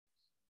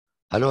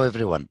Hello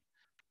everyone.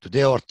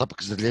 Today our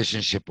topic is the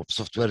relationship of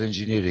software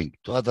engineering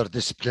to other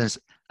disciplines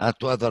and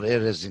to other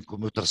areas in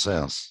computer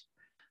science.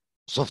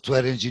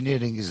 Software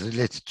engineering is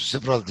related to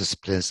several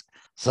disciplines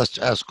such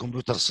as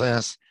computer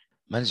science,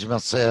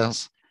 management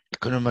science,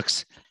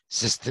 economics,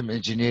 system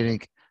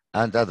engineering,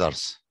 and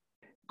others.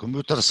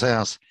 Computer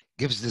science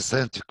gives the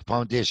scientific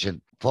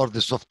foundation for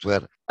the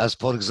software, as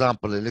for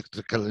example,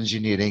 electrical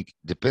engineering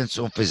depends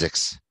on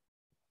physics.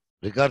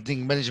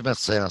 Regarding management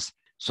science,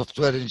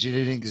 software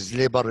engineering is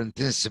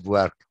labor-intensive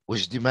work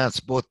which demands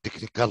both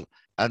technical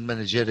and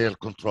managerial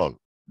control.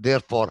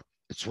 Therefore,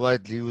 it's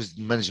widely used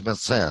in management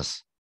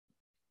science.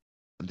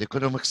 In the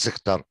economic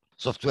sector,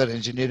 software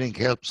engineering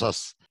helps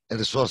us in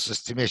resource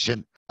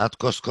estimation and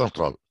cost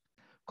control.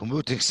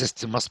 Computing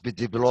system must be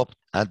developed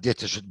and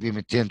data should be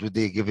maintained with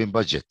a given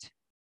budget.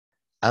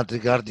 And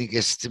regarding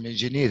system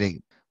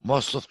engineering,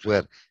 most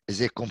software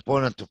is a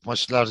component of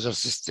much larger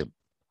system.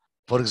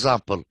 For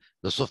example,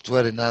 the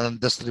software in an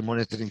industry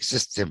monitoring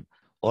system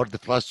or the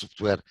flight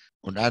software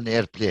on an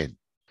airplane.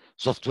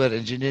 Software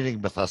engineering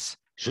methods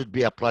should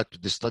be applied to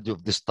the study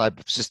of this type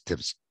of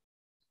systems.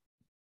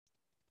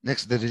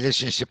 Next, the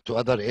relationship to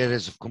other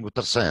areas of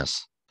computer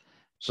science.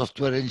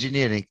 Software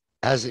engineering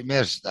has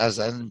emerged as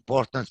an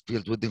important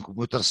field within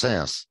computer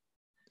science.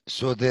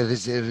 So there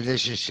is a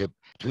relationship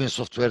between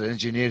software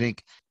engineering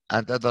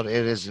and other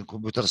areas in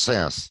computer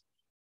science.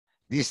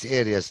 These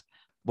areas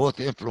both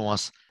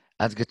influence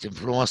and get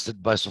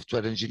influenced by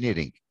software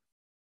engineering.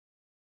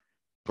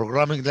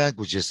 Programming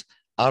languages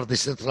are the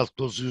central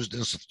tools used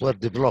in software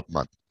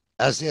development.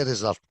 As a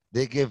result,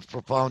 they give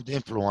profound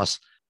influence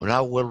on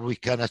how well we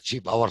can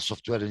achieve our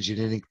software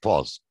engineering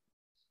goals.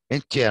 In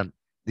turn,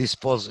 these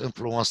goals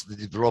influence the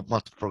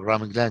development of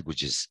programming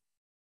languages.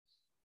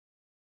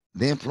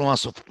 The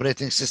influence of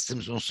operating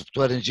systems on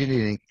software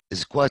engineering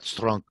is quite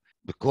strong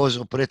because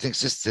operating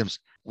systems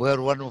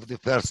were one of the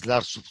first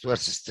large software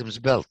systems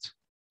built,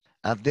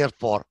 and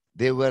therefore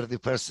they were the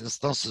first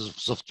instances of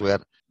software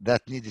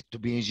that needed to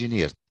be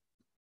engineered.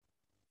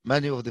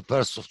 Many of the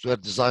first software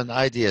design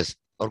ideas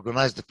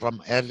organized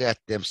from early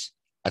attempts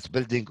at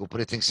building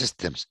operating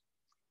systems.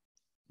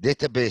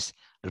 Database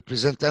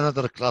represent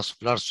another class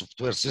of large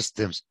software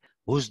systems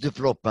whose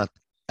development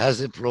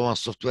has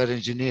influenced software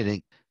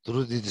engineering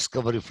through the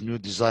discovery of new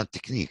design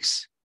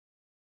techniques.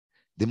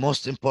 The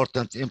most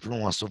important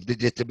influence of the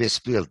database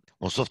field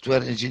on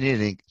software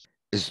engineering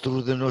is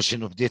through the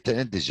notion of data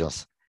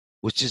indigence,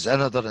 which is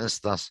another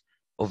instance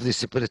of the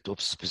spirit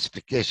of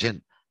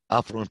specification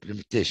after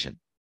implementation.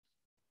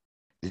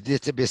 The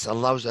database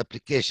allows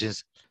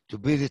applications to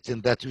be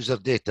written that user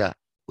data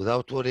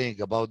without worrying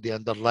about the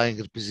underlying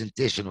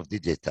representation of the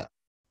data.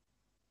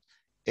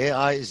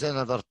 AI is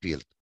another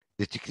field.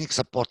 The techniques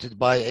supported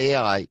by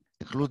AI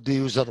include the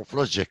use of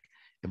logic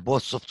in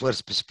both software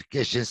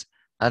specifications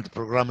and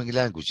programming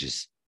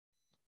languages.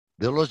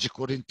 The logic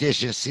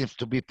orientation seems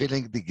to be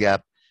filling the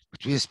gap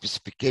between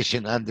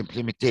specification and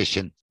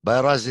implementation by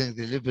raising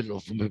the level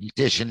of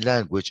implementation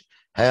language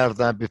higher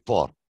than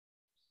before.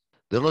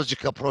 The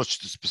logic approach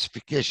to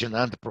specification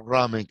and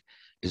programming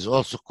is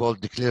also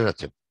called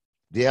declarative.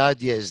 The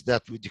idea is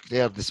that we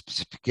declare the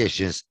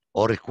specifications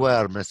or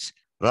requirements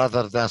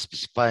rather than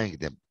specifying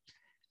them.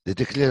 The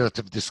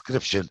declarative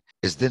description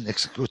is then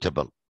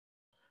executable.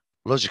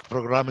 Logic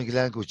programming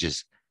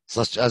languages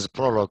such as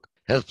Prolog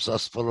helps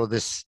us follow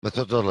this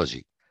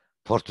methodology.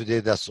 For today,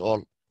 that's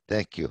all.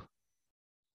 Thank you.